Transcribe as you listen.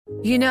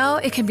You know,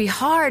 it can be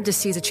hard to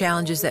see the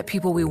challenges that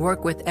people we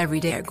work with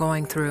every day are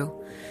going through.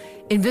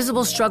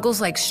 Invisible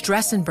struggles like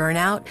stress and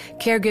burnout,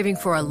 caregiving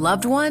for a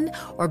loved one,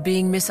 or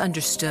being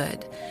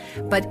misunderstood.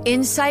 But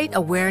insight,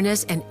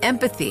 awareness, and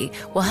empathy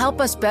will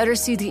help us better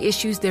see the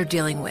issues they're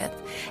dealing with.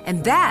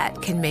 And that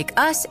can make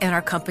us and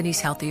our companies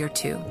healthier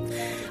too.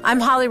 I'm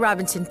Holly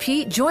Robinson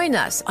Peete. Join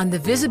us on The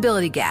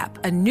Visibility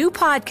Gap, a new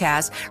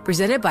podcast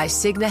presented by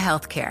Cigna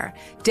Healthcare.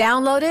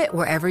 Download it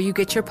wherever you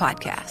get your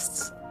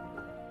podcasts.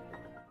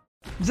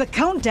 The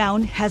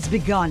countdown has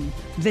begun.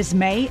 This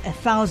May,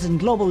 1,000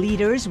 global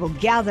leaders will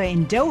gather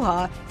in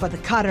Doha for the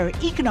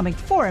Qatar Economic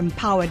Forum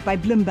powered by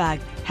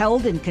Bloomberg,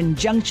 held in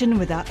conjunction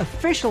with our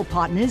official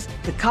partners,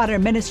 the Qatar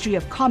Ministry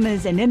of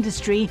Commerce and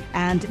Industry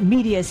and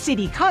Media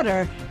City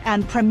Qatar,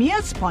 and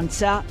premier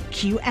sponsor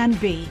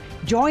QNB.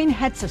 Join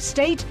heads of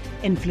state,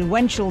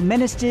 influential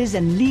ministers,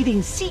 and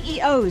leading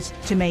CEOs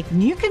to make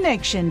new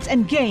connections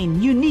and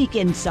gain unique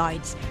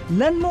insights.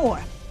 Learn more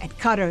at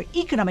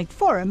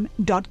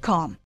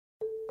QatarEconomicForum.com.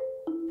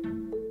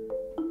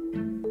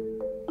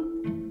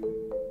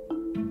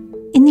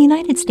 In the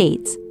United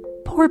States,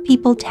 poor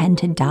people tend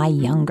to die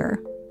younger.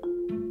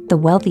 The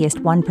wealthiest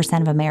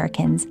 1% of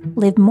Americans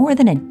live more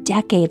than a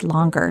decade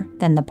longer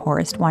than the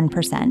poorest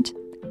 1%,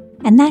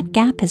 and that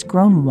gap has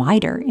grown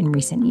wider in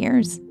recent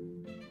years.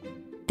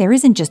 There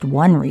isn't just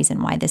one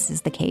reason why this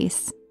is the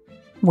case.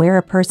 Where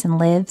a person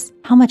lives,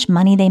 how much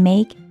money they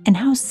make, and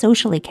how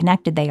socially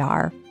connected they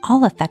are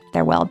all affect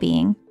their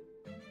well-being.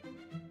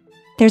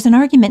 There's an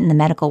argument in the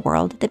medical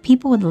world that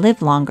people would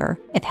live longer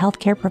if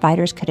healthcare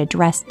providers could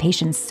address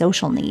patients'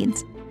 social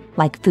needs,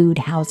 like food,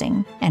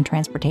 housing, and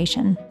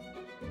transportation.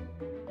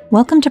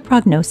 Welcome to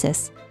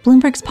Prognosis,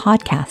 Bloomberg's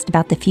podcast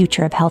about the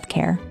future of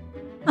healthcare.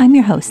 I'm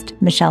your host,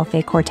 Michelle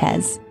Fay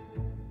Cortez.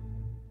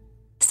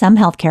 Some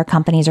healthcare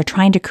companies are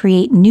trying to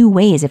create new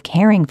ways of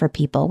caring for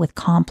people with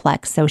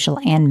complex social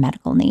and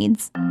medical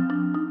needs.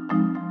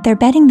 They're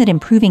betting that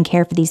improving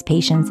care for these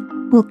patients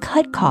will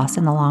cut costs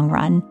in the long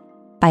run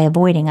by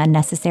avoiding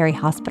unnecessary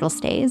hospital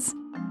stays.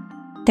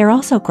 They're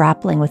also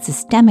grappling with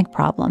systemic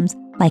problems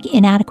like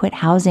inadequate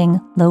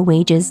housing, low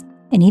wages,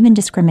 and even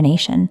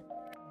discrimination.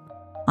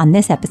 On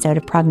this episode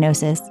of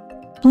Prognosis,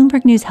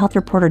 Bloomberg News health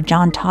reporter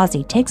John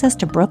Tozzi takes us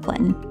to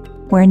Brooklyn,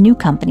 where a new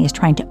company is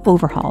trying to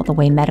overhaul the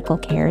way medical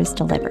care is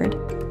delivered.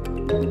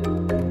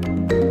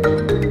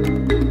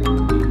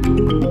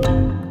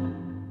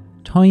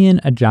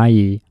 Toyin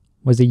Ajayi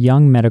was a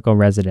young medical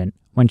resident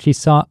when she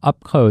saw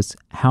up close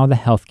how the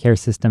healthcare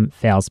system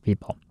fails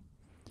people.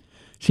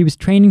 She was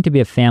training to be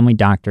a family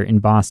doctor in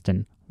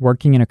Boston,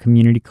 working in a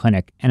community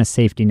clinic and a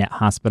safety net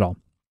hospital.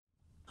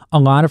 A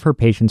lot of her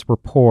patients were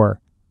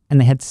poor, and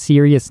they had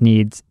serious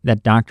needs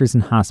that doctors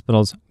and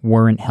hospitals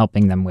weren't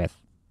helping them with.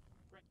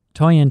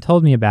 Toyin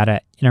told me about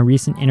it in a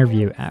recent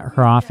interview at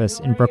her office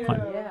in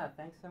Brooklyn. Yeah,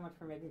 thanks so much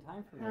for making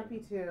time for me. Happy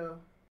to.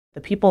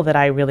 The people that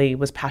I really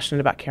was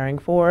passionate about caring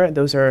for,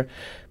 those are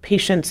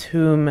patients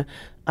whom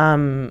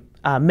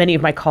many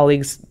of my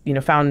colleagues,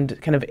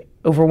 found kind of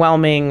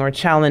overwhelming or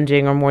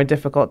challenging or more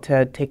difficult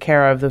to take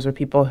care of. Those are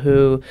people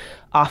who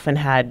often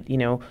had,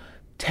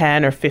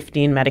 10 or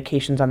 15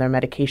 medications on their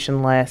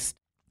medication list.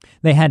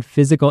 They had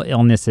physical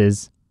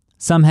illnesses.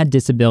 Some had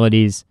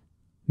disabilities.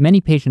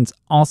 Many patients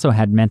also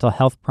had mental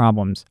health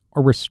problems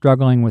or were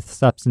struggling with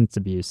substance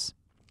abuse.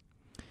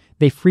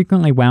 They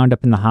frequently wound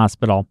up in the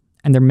hospital,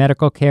 and their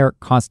medical care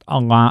cost a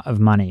lot of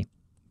money,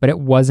 but it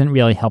wasn't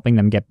really helping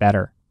them get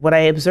better. What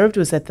I observed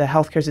was that the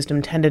healthcare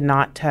system tended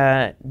not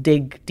to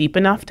dig deep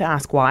enough to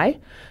ask why,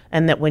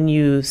 and that when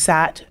you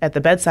sat at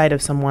the bedside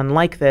of someone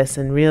like this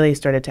and really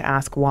started to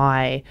ask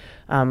why,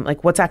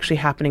 like what's actually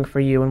happening for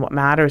you and what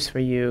matters for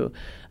you,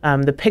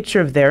 the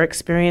picture of their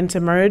experience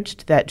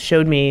emerged that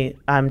showed me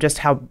just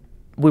how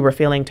we were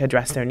failing to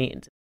address their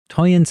needs.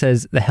 Toyin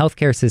says the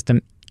healthcare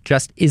system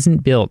just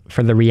isn't built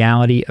for the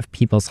reality of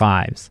people's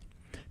lives.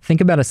 Think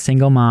about a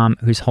single mom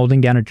who's holding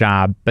down a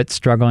job but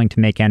struggling to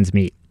make ends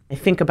meet. I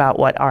think about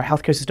what our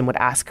healthcare system would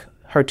ask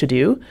her to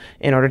do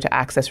in order to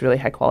access really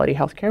high quality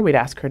healthcare. We'd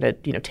ask her to,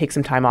 take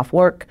some time off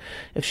work.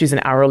 If she's an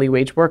hourly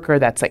wage worker,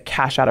 that's like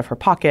cash out of her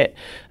pocket.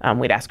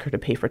 We'd ask her to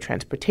pay for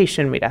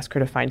transportation. We'd ask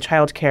her to find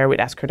childcare. We'd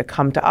ask her to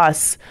come to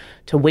us,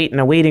 to wait in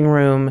a waiting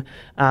room,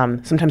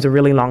 sometimes a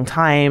really long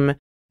time.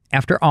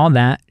 After all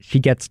that, she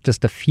gets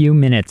just a few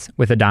minutes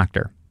with a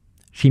doctor.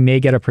 She may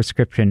get a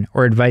prescription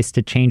or advice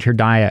to change her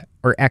diet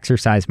or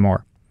exercise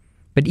more.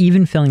 But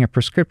even filling a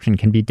prescription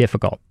can be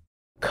difficult.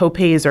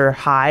 Copays are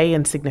high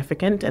and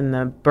significant, and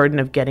the burden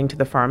of getting to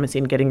the pharmacy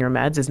and getting your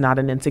meds is not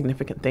an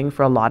insignificant thing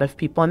for a lot of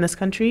people in this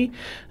country.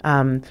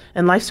 And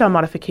lifestyle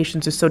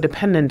modifications are so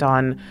dependent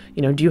on,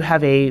 do you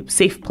have a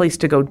safe place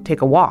to go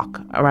take a walk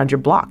around your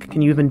block?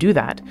 Can you even do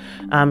that?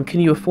 Can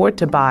you afford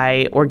to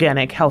buy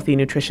organic, healthy,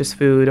 nutritious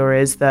food, or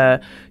is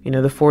the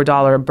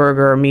 $4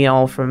 burger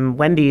meal from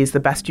Wendy's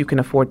the best you can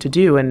afford to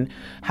do? And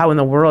how in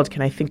the world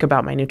can I think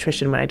about my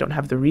nutrition when I don't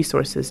have the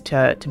resources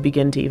to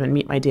begin to even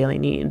meet my daily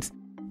needs?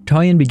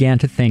 Toyin began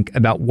to think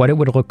about what it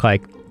would look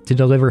like to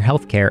deliver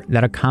healthcare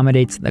that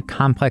accommodates the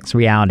complex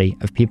reality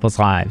of people's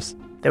lives.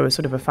 There was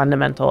sort of a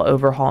fundamental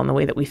overhaul in the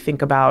way that we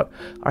think about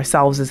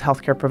ourselves as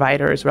healthcare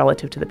providers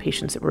relative to the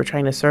patients that we're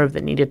trying to serve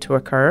that needed to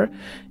occur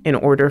in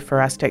order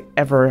for us to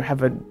ever have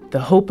the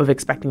hope of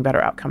expecting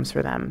better outcomes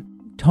for them.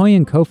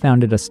 Toyin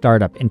co-founded a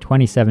startup in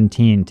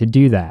 2017 to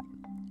do that.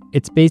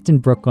 It's based in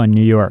Brooklyn,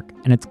 New York,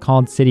 and it's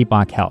called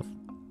CityBlock Health.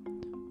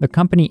 The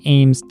company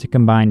aims to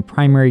combine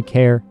primary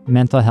care,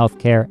 mental health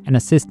care, and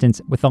assistance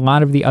with a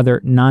lot of the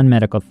other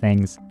non-medical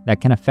things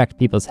that can affect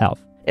people's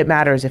health. It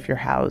matters if you're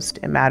housed.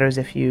 It matters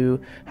if you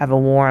have a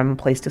warm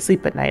place to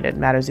sleep at night. It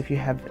matters if you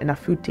have enough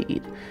food to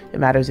eat. It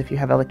matters if you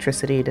have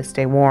electricity to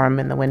stay warm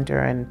in the winter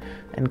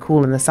and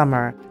cool in the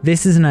summer.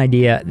 This is an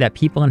idea that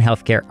people in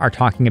healthcare are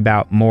talking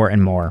about more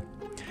and more.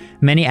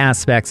 Many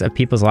aspects of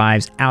people's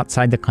lives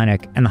outside the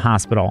clinic and the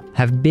hospital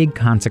have big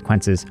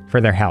consequences for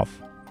their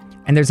health.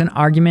 And there's an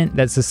argument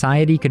that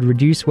society could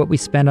reduce what we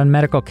spend on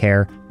medical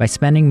care by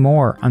spending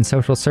more on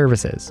social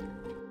services.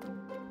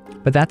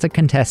 But that's a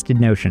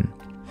contested notion.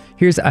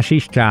 Here's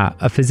Ashish Jha,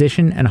 a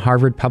physician and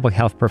Harvard public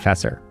health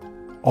professor.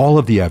 All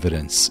of the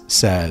evidence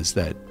says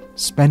that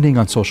spending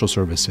on social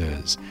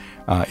services,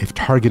 if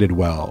targeted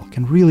well,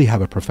 can really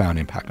have a profound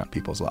impact on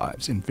people's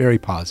lives in very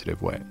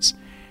positive ways.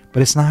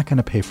 But it's not going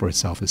to pay for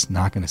itself. It's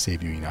not going to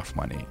save you enough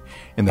money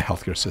in the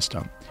healthcare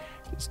system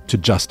to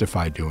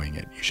justify doing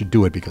it. You should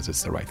do it because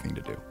it's the right thing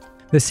to do.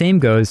 The same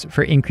goes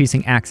for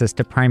increasing access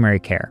to primary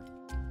care.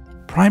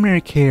 Primary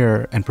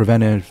care and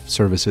preventive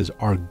services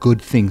are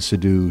good things to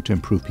do to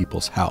improve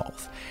people's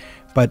health.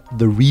 But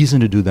the reason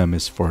to do them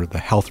is for the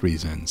health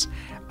reasons.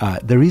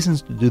 The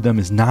reasons to do them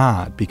is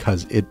not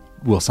because it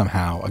will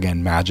somehow,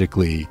 again,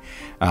 magically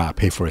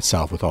pay for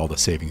itself with all the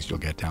savings you'll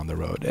get down the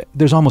road.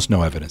 There's almost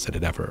no evidence that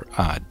it ever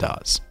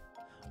does.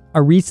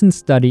 A recent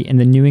study in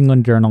the New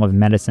England Journal of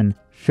Medicine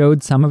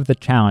showed some of the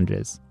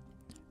challenges.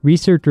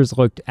 Researchers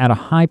looked at a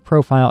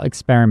high-profile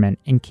experiment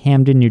in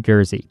Camden, New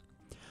Jersey.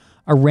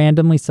 A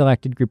randomly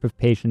selected group of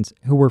patients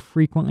who were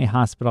frequently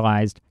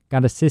hospitalized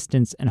got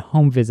assistance and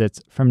home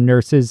visits from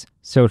nurses,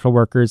 social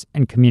workers,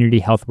 and community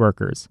health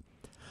workers.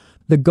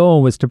 The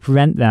goal was to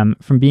prevent them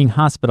from being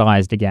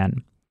hospitalized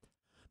again.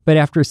 But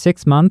after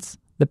 6 months,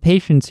 the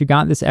patients who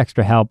got this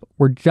extra help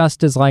were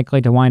just as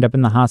likely to wind up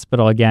in the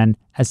hospital again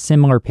as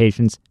similar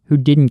patients who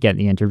didn't get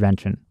the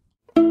intervention.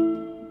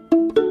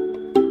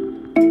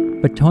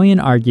 But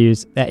Toyin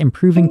argues that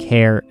improving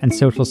care and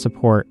social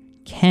support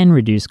can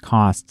reduce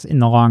costs in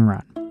the long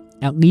run,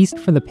 at least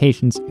for the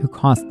patients who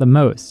cost the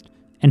most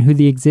and who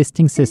the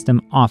existing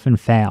system often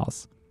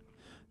fails.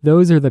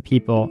 Those are the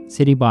people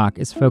CityBlock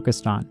is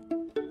focused on,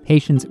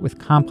 patients with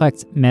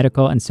complex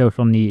medical and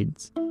social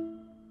needs.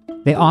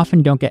 They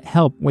often don't get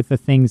help with the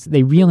things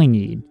they really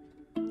need,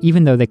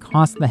 even though they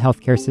cost the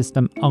healthcare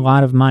system a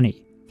lot of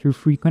money through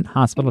frequent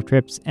hospital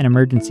trips and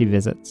emergency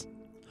visits.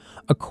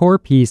 A core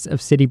piece of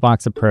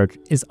CityBlock's approach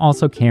is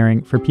also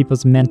caring for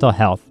people's mental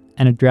health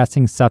and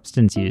addressing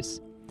substance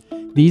use.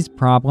 These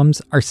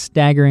problems are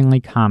staggeringly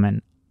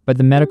common, but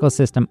the medical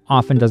system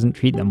often doesn't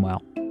treat them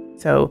well.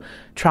 So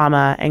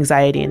trauma,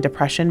 anxiety, and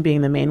depression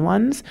being the main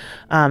ones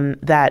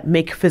that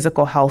make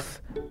physical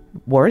health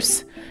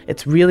worse.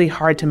 It's really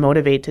hard to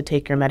motivate to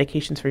take your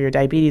medications for your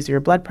diabetes or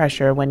your blood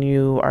pressure when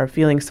you are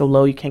feeling so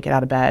low you can't get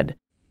out of bed.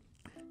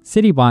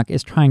 CityBlock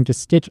is trying to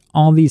stitch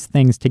all these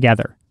things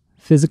together,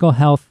 physical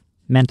health,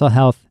 mental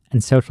health,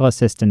 and social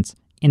assistance,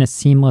 in a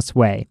seamless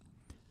way.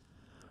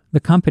 The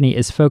company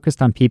is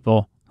focused on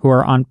people who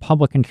are on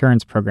public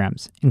insurance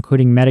programs,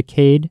 including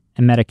Medicaid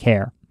and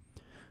Medicare.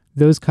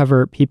 Those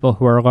cover people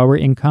who are lower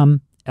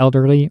income,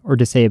 elderly, or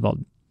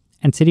disabled.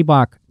 And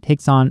CityBlock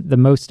takes on the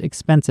most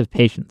expensive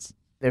patients.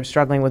 They're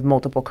struggling with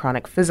multiple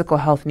chronic physical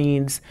health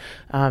needs.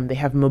 They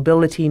have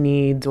mobility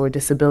needs or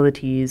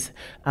disabilities,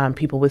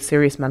 people with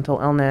serious mental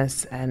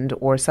illness and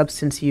or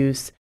substance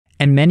use.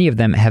 And many of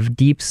them have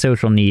deep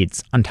social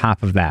needs on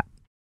top of that.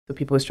 So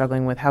people who are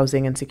struggling with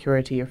housing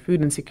insecurity or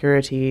food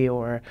insecurity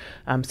or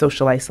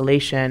social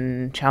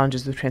isolation,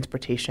 challenges with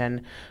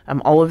transportation,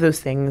 all of those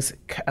things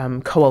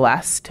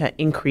coalesce to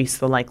increase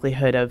the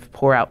likelihood of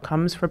poor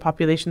outcomes for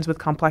populations with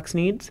complex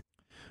needs.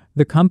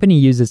 The company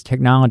uses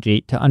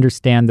technology to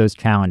understand those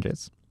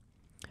challenges.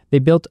 They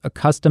built a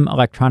custom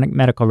electronic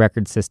medical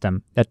record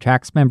system that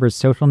tracks members'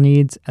 social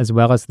needs as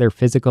well as their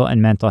physical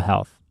and mental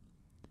health.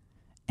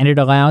 And it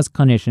allows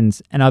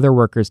clinicians and other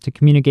workers to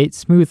communicate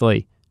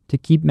smoothly to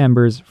keep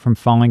members from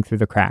falling through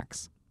the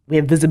cracks. We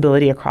have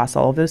visibility across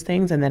all of those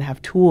things and then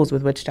have tools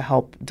with which to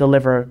help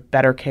deliver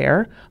better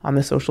care on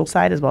the social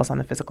side as well as on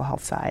the physical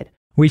health side.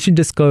 We should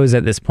disclose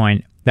at this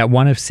point that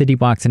one of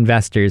CityBlock's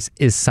investors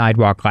is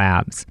Sidewalk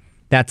Labs.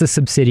 That's a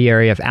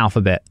subsidiary of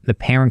Alphabet, the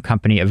parent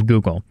company of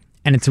Google,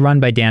 and it's run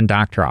by Dan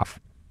Doctoroff.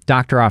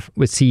 Doctoroff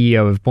was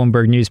CEO of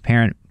Bloomberg News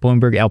parent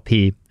Bloomberg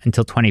LP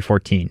until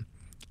 2014.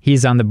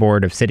 He's on the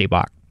board of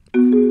CityBlock.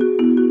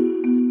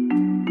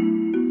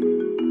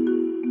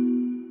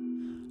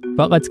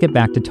 But let's get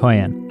back to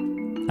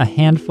Toyin. A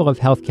handful of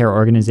healthcare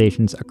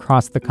organizations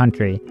across the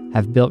country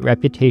have built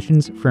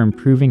reputations for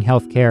improving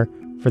healthcare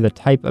for the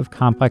type of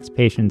complex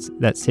patients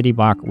that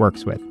CityBlock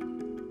works with.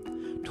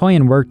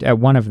 Toyin worked at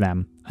one of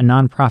them, a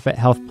nonprofit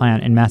health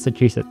plan in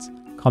Massachusetts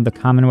called the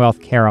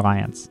Commonwealth Care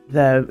Alliance.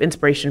 The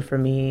inspiration for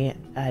me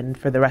and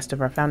for the rest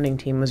of our founding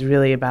team was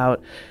really about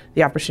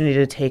the opportunity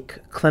to take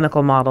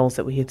clinical models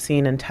that we had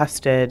seen and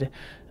tested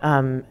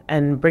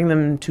and bring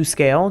them to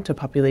scale to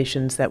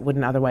populations that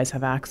wouldn't otherwise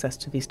have access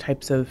to these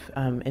types of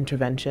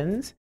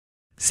interventions.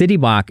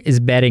 CityBlock is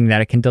betting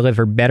that it can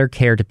deliver better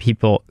care to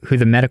people who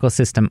the medical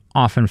system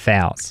often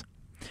fails.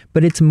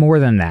 But it's more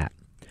than that.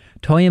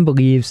 Toyin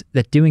believes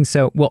that doing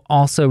so will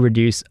also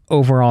reduce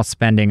overall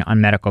spending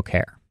on medical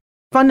care.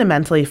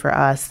 Fundamentally for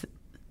us,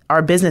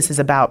 our business is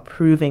about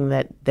proving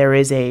that there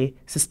is a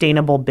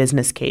sustainable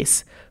business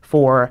case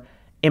for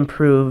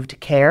improved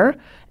care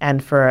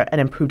and for an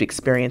improved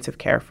experience of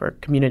care for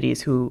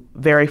communities who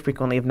very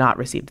frequently have not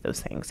received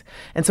those things.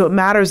 And so it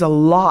matters a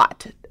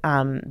lot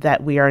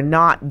that we are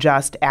not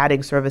just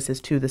adding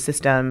services to the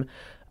system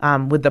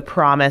with the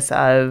promise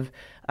of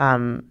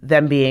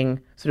them being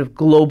sort of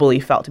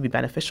globally felt to be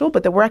beneficial,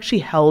 but that we're actually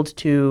held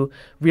to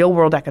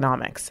real-world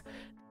economics.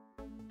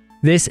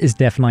 This is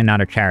definitely not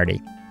a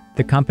charity.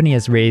 The company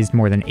has raised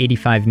more than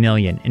 $85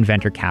 million in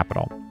venture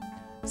capital.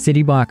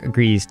 CityBlock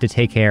agrees to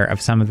take care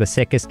of some of the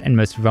sickest and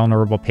most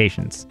vulnerable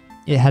patients.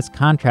 It has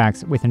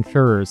contracts with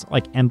insurers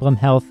like Emblem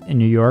Health in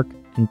New York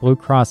and Blue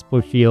Cross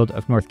Blue Shield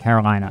of North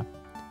Carolina.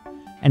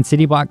 And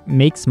CityBlock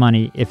makes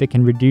money if it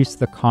can reduce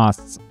the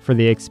costs for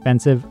the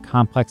expensive,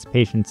 complex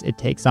patients it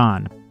takes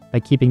on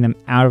by keeping them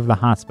out of the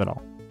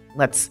hospital.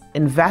 Let's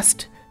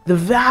invest the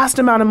vast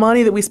amount of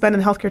money that we spend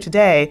in healthcare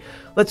today.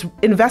 Let's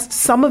invest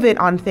some of it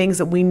on things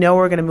that we know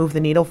are going to move the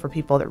needle for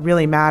people that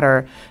really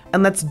matter.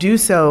 And let's do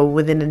so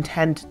with an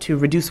intent to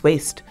reduce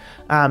waste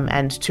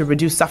and to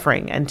reduce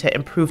suffering and to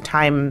improve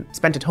time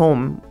spent at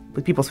home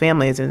with people's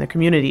families and their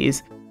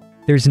communities.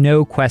 There's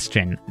no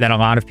question that a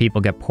lot of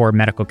people get poor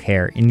medical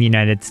care in the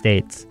United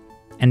States,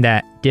 and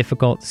that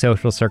difficult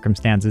social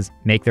circumstances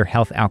make their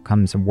health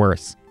outcomes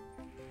worse.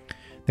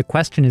 The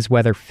question is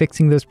whether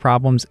fixing those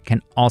problems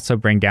can also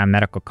bring down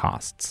medical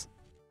costs.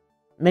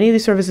 Many of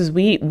these services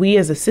we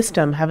as a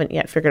system haven't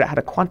yet figured out how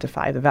to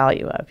quantify the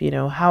value of. You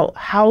know,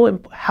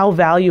 how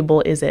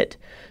valuable is it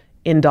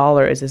in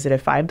dollars? Is it a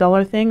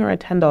 $5 thing or a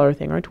 $10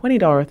 thing or a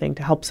 $20 thing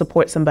to help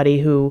support somebody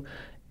who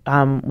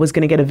was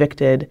going to get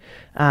evicted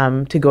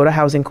to go to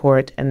housing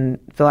court and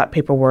fill out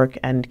paperwork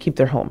and keep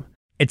their home?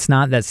 It's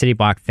not that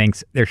CityBlock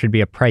thinks there should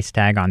be a price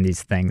tag on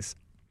these things.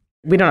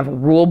 We don't have a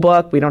rule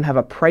book. We don't have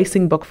a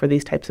pricing book for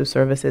these types of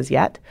services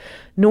yet,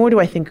 nor do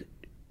I think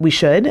we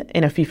should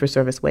in a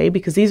fee-for-service way,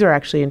 because these are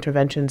actually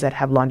interventions that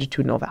have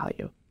longitudinal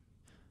value.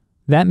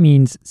 That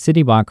means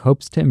CityBlock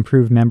hopes to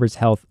improve members'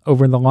 health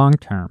over the long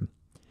term.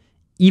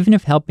 Even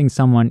if helping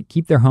someone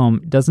keep their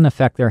home doesn't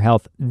affect their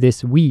health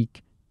this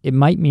week, it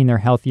might mean they're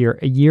healthier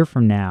a year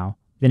from now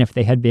than if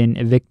they had been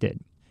evicted.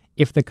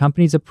 If the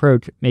company's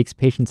approach makes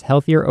patients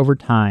healthier over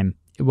time,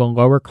 it will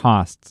lower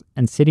costs,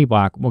 and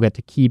CityBlock will get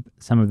to keep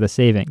some of the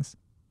savings.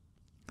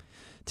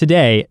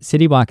 Today,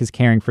 CityBlock is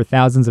caring for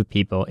thousands of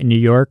people in New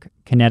York,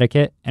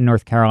 Connecticut, and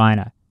North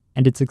Carolina,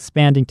 and it's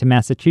expanding to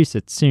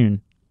Massachusetts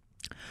soon.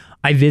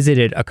 I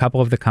visited a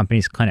couple of the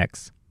company's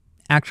clinics.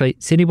 Actually,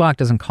 CityBlock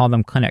doesn't call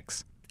them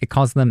clinics. It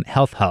calls them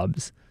health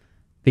hubs,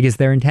 because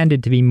they're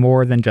intended to be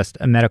more than just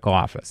a medical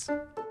office.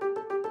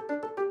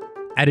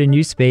 At a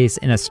new space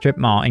in a strip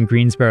mall in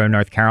Greensboro,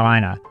 North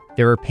Carolina,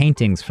 there are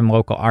paintings from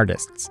local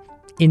artists.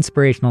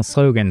 Inspirational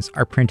slogans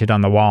are printed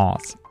on the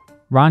walls.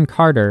 Ron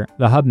Carter,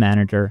 the hub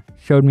manager,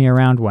 showed me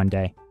around one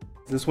day.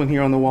 This one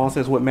here on the wall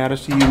says, "What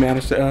matters to you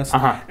matters to us."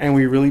 And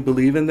we really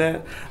believe in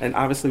that. And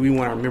obviously we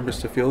want our members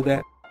to feel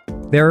that.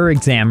 There are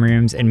exam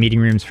rooms and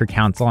meeting rooms for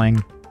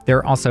counseling. There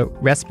are also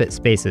respite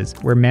spaces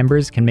where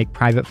members can make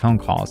private phone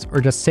calls or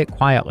just sit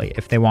quietly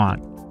if they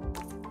want.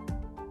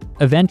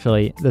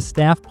 Eventually, the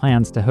staff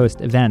plans to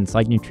host events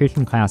like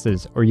nutrition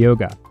classes or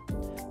yoga.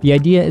 The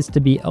idea is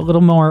to be a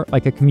little more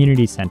like a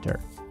community center.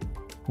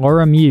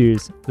 Laura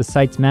Muse, the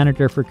site's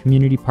manager for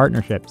community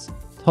partnerships,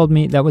 told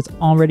me that was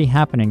already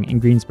happening in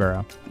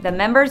Greensboro. The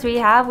members we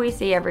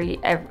see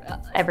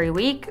every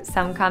week.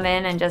 Some come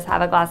in and just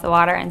have a glass of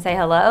water and say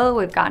hello.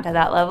 We've gotten to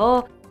that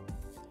level.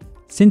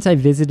 Since I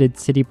visited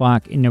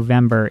CityBlock in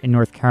November in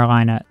North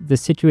Carolina, the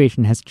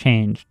situation has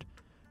changed.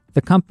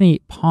 The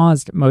company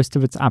paused most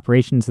of its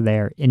operations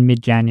there in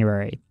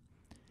mid-January.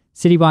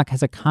 CityBlock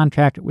has a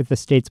contract with the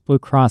state's Blue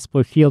Cross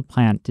Blue Shield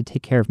plan to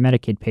take care of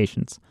Medicaid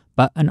patients,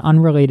 but an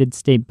unrelated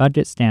state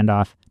budget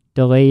standoff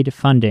delayed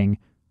funding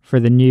for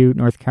the new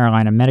North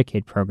Carolina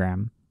Medicaid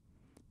program.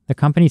 The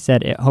company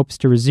said it hopes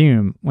to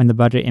resume when the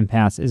budget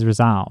impasse is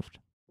resolved.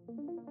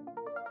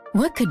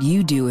 What could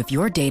you do if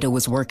your data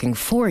was working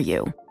for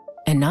you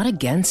and not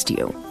against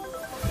you?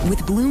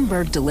 With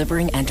Bloomberg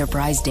delivering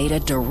enterprise data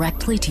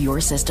directly to your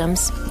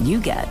systems,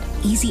 you get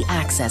easy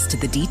access to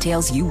the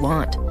details you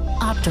want,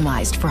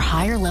 optimized for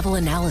higher-level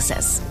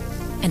analysis,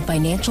 and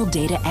financial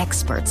data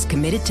experts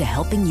committed to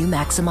helping you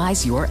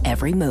maximize your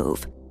every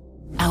move.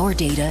 Our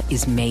data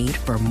is made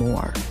for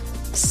more,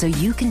 so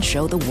you can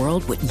show the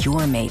world what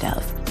you're made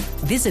of.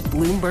 Visit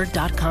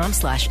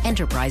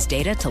Bloomberg.com/enterprise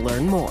data to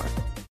learn more.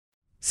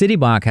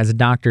 CityBlock has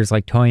doctors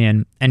like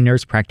Toyin and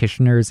nurse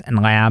practitioners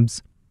and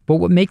labs, but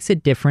what makes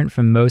it different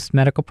from most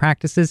medical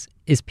practices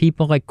is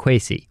people like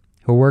Kwesi,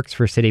 who works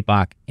for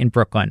CityBlock in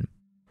Brooklyn.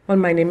 Well,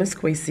 my name is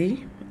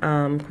Kwesi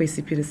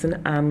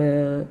Peterson. I'm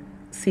a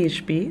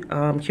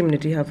CHP,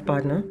 Community Health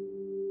Partner.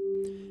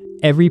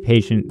 Every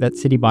patient that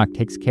CityBlock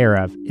takes care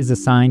of is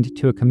assigned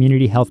to a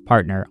community health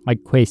partner like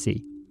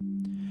Kwesi.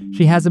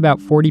 She has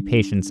about 40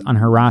 patients on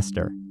her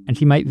roster, and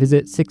she might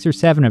visit 6 or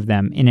 7 of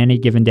them in any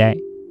given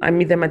day. I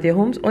meet them at their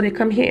homes or they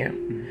come here.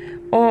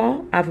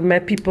 Or I've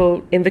met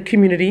people in the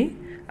community.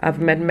 I've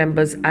met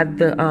members at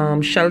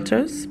the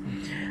shelters.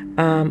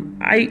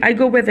 I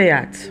go where they're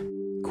at.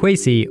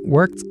 Kwesi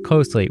works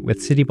closely with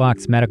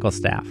CityBlock's medical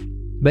staff,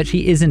 but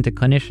she isn't a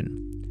clinician.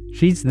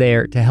 She's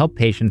there to help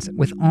patients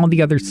with all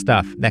the other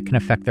stuff that can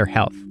affect their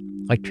health,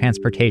 like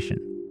transportation.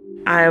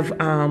 I've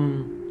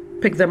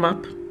picked them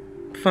up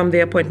from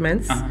their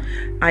appointments.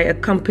 I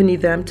accompany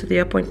them to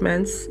their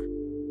appointments.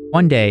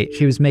 One day,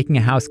 she was making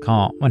a house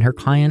call when her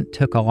client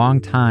took a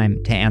long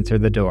time to answer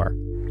the door.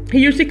 He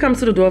usually comes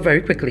to the door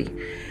very quickly.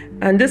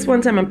 And this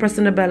one time I'm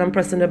pressing the bell,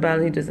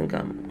 and he doesn't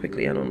come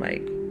quickly. And I'm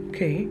like,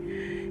 okay.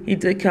 He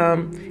did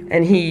come,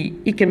 and he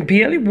can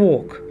barely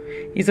walk.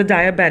 He's a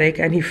diabetic,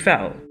 and he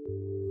fell.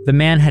 The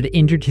man had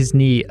injured his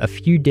knee a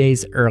few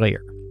days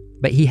earlier,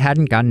 but he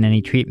hadn't gotten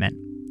any treatment.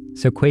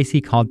 So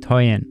Kwesi called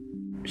Toyin.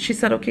 She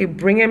said, okay,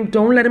 bring him,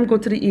 don't let him go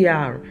to the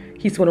ER.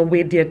 He's going to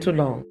wait there too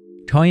long.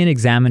 Toyin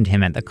examined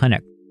him at the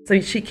clinic.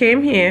 So she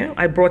came here.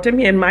 I brought him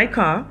here in my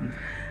car,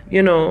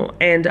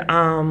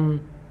 and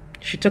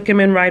she took him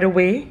in right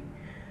away,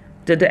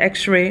 did the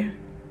x-ray.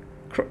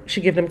 She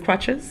gave him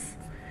crutches,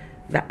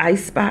 the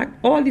ice pack,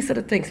 all these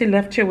other things. He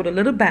left here with a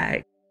little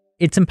bag.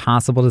 It's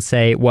impossible to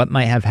say what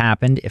might have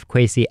happened if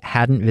Kwesi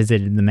hadn't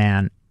visited the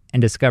man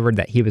and discovered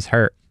that he was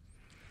hurt.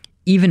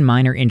 Even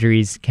minor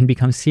injuries can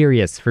become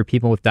serious for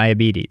people with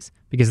diabetes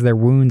because their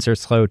wounds are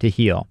slow to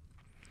heal.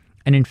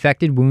 An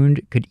infected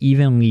wound could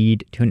even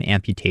lead to an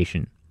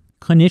amputation.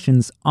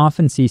 Clinicians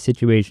often see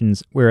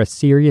situations where a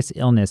serious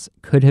illness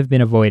could have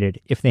been avoided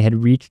if they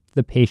had reached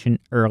the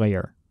patient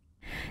earlier.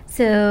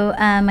 So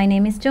my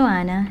name is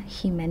Joanna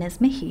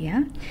Jimenez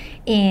Mejia,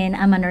 and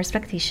I'm a nurse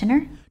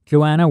practitioner.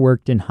 Joanna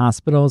worked in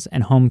hospitals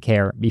and home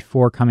care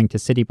before coming to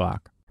CityBlock.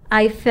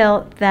 I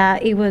felt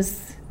that it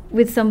was,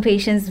 with some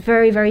patients,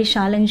 very, very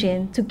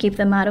challenging to keep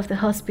them out of the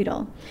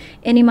hospital.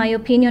 And in my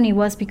opinion, it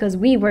was because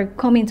we were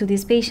coming to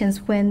these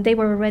patients when they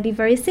were already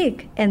very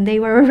sick and they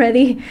were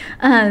already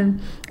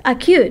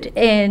acute.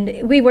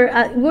 And we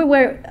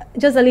were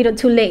just a little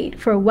too late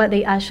for what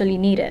they actually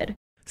needed.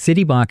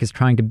 CityBlock is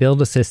trying to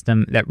build a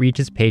system that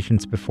reaches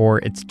patients before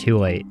it's too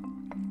late,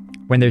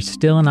 when there's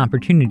still an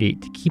opportunity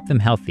to keep them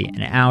healthy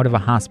and out of a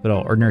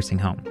hospital or nursing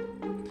home.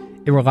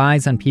 It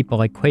relies on people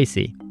like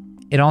Kwesi.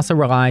 It also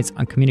relies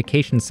on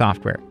communication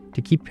software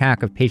to keep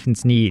track of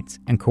patients' needs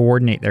and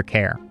coordinate their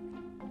care.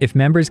 If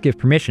members give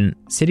permission,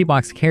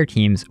 CityBlock's care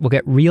teams will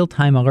get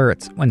real-time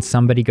alerts when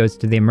somebody goes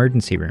to the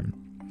emergency room.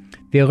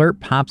 The alert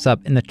pops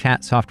up in the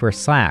chat software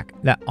Slack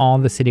that all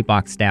the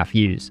CityBlock staff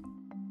use.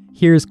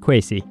 Here's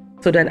Kwesi.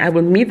 So then I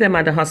will meet them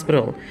at the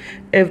hospital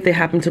if they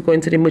happen to go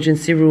into the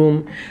emergency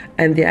room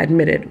and they're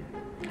admitted.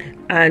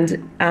 And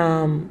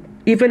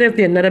even if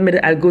they're not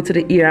admitted, I'll go to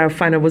the ER,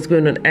 find out what's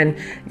going on. And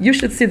you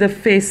should see the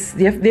face.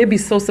 They'll be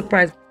so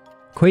surprised.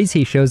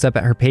 Kwesi shows up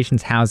at her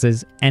patients'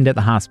 houses and at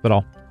the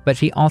hospital, but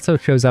she also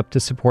shows up to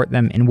support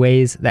them in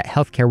ways that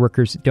healthcare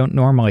workers don't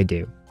normally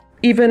do.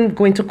 Even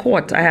going to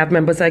court, I have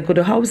members I go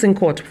to housing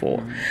court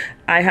for.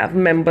 I have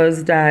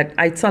members that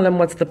I tell them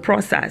what's the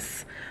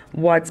process.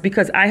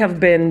 Because I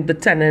have been the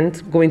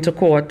tenant going to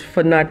court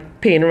for not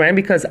paying rent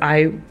because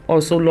I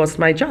also lost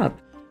my job.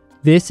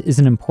 This is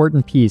an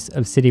important piece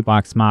of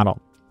CityBlock's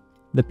model.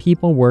 The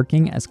people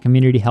working as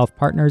community health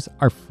partners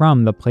are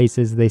from the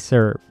places they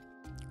serve.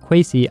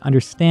 Kwesi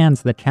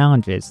understands the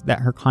challenges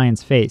that her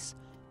clients face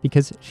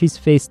because she's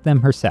faced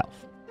them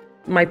herself.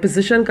 My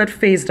position got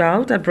phased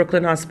out at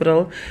Brooklyn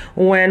Hospital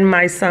when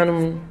my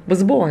son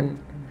was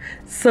born.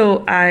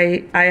 So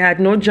I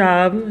had no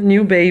job,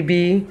 new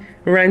baby,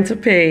 rent to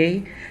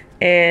pay,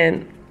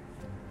 and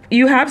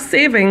you have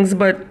savings,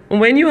 but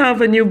when you have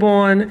a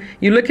newborn,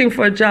 you're looking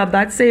for a job,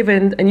 that's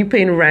saving, and you're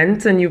paying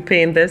rent and you're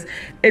paying this,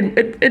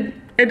 it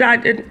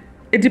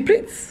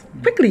depletes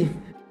quickly.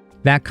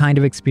 That kind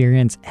of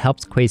experience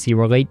helps Kwesi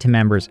relate to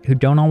members who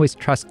don't always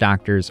trust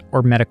doctors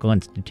or medical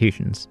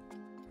institutions.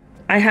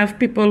 I have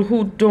people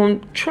who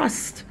don't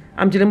trust.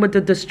 I'm dealing with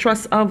the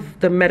distrust of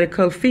the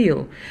medical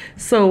field.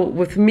 So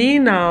with me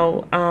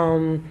now,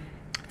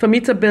 for me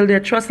to build their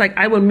trust, like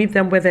I will meet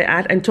them where they're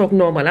at and talk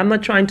normal. I'm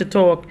not trying to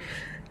talk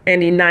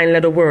any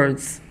 9-letter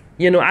words.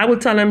 I will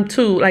tell them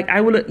too,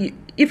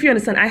 if you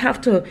understand, I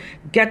have to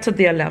get to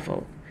their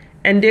level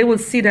and they will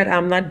see that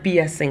I'm not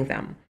BSing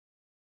them.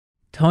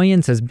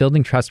 Toyin says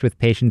building trust with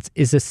patients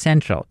is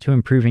essential to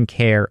improving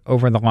care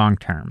over the long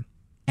term.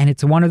 And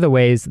it's one of the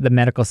ways the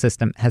medical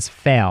system has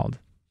failed.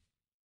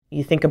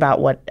 You think about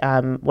what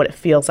it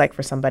feels like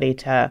for somebody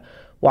to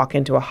walk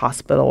into a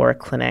hospital or a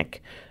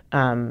clinic.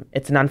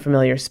 It's an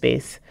unfamiliar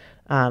space.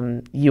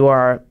 you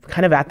are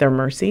kind of at their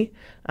mercy.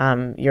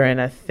 You're in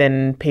a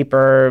thin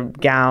paper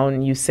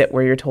gown, you sit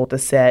where you're told to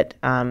sit,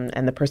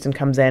 and the person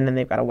comes in and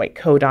they've got a white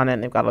coat on it,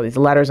 and they've got all these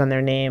letters on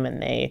their name,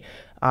 and they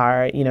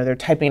are, they're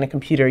typing in a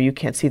computer, you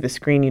can't see the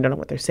screen, you don't know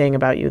what they're saying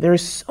about you.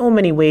 There's so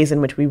many ways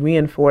in which we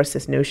reinforce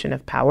this notion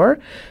of power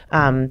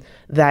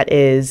that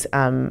is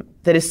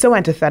so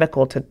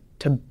antithetical to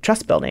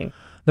trust building.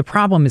 The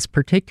problem is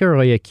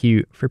particularly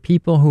acute for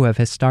people who have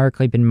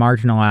historically been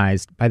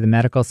marginalized by the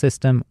medical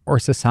system or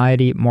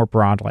society more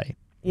broadly.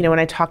 When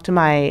I talk to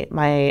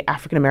my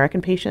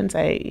African-American patients,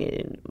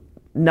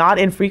 not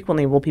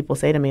infrequently will people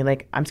say to me,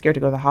 like, I'm scared to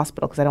go to the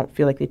hospital because I don't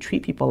feel like they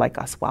treat people like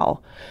us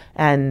well.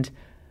 And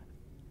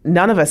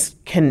none of us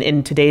can,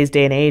 in today's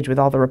day and age, with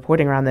all the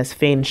reporting around this,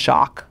 feign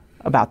shock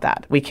about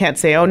that. We can't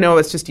say, oh, no,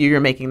 it's just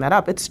you're making that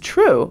up. It's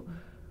true.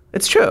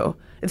 It's true.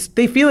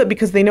 They feel it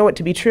because they know it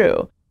to be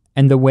true.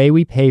 And the way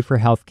we pay for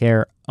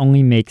healthcare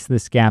only makes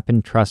this gap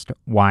in trust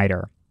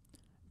wider.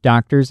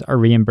 Doctors are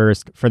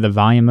reimbursed for the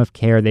volume of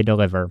care they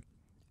deliver,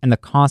 and the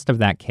cost of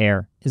that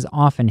care is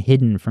often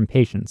hidden from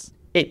patients.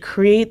 It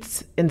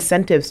creates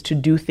incentives to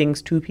do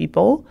things to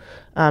people,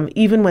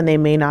 even when they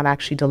may not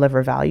actually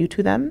deliver value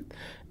to them.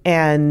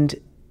 And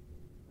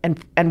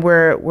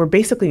we're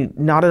basically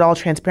not at all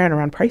transparent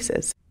around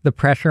prices. The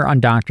pressure on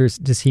doctors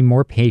to see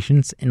more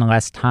patients in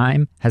less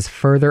time has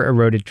further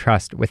eroded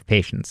trust with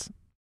patients.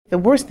 The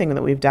worst thing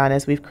that we've done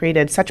is we've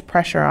created such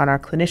pressure on our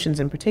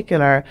clinicians in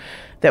particular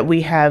that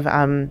we have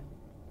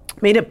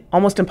made it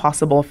almost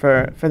impossible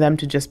for them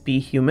to just be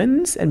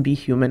humans and be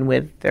human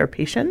with their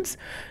patients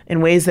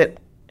in ways that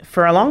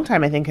for a long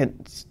time I think had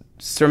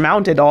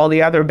surmounted all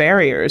the other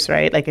barriers,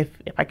 right? Like if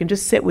I can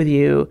just sit with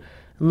you,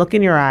 look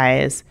in your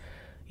eyes,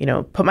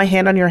 put my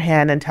hand on your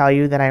hand and tell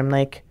you that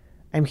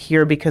I'm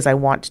here because I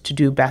want to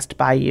do best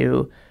by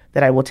you,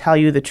 that I will tell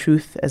you the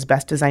truth as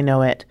best as I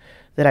know it,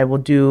 that I will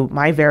do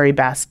my very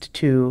best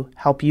to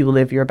help you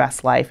live your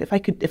best life.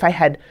 If I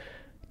had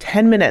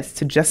 10 minutes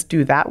to just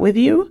do that with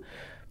you,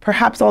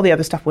 perhaps all the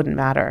other stuff wouldn't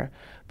matter.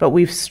 But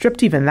we've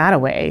stripped even that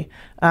away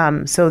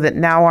so that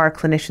now our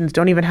clinicians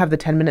don't even have the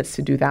 10 minutes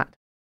to do that.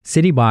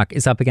 CityBlock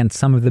is up against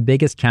some of the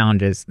biggest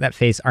challenges that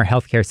face our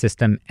healthcare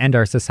system and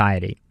our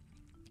society.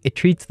 It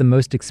treats the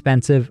most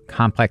expensive,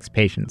 complex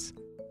patients.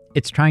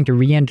 It's trying to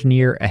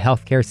re-engineer a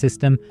healthcare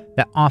system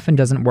that often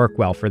doesn't work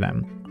well for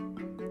them.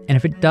 And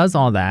if it does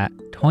all that,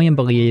 Toyin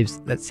believes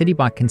that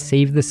CityBlock can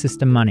save the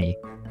system money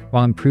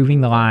while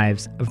improving the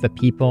lives of the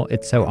people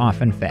it so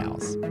often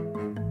fails.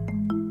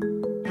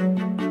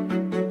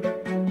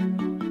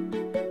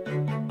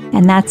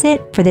 And that's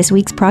it for this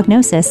week's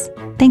Prognosis.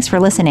 Thanks for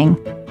listening.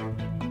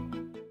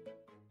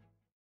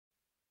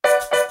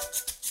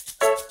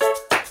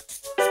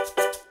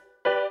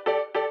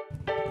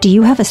 Do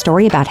you have a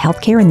story about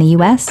healthcare in the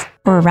US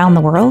or around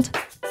the world?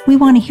 We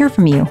want to hear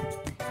from you.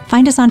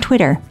 Find us on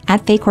Twitter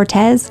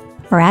 @FayeCortez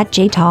or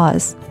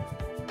 @JTawes.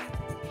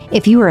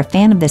 If you are a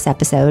fan of this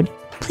episode,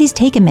 please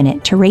take a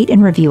minute to rate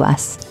and review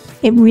us.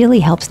 It really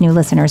helps new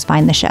listeners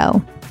find the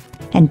show.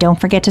 And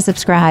don't forget to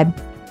subscribe.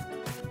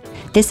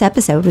 This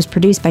episode was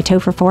produced by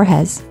Topher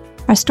Forhecz.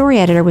 Our story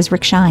editor was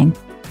Rick Shine.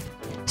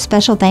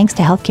 Special thanks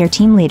to healthcare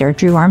team leader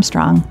Drew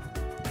Armstrong.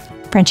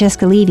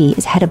 Francesca Levy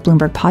is head of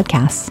Bloomberg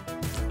Podcasts.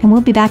 And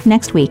we'll be back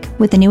next week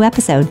with a new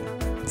episode.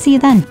 See you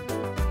then.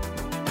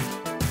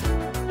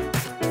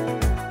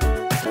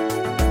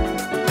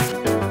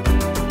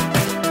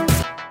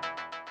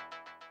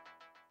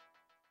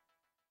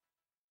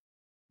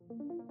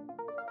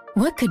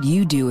 What could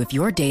you do if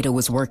your data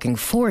was working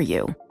for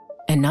you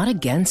and not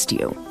against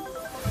you?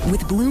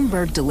 With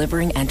Bloomberg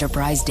delivering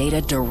enterprise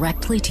data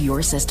directly to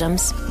your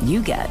systems,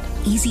 you get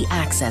easy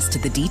access to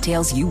the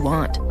details you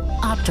want,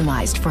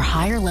 optimized for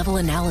higher-level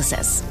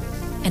analysis,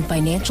 and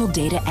financial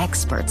data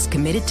experts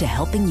committed to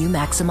helping you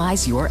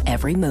maximize your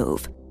every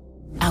move.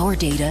 Our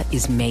data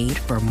is made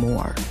for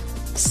more,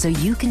 so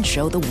you can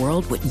show the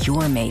world what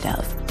you're made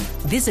of.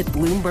 Visit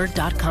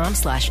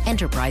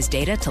Bloomberg.com/enterprise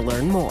data to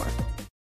learn more.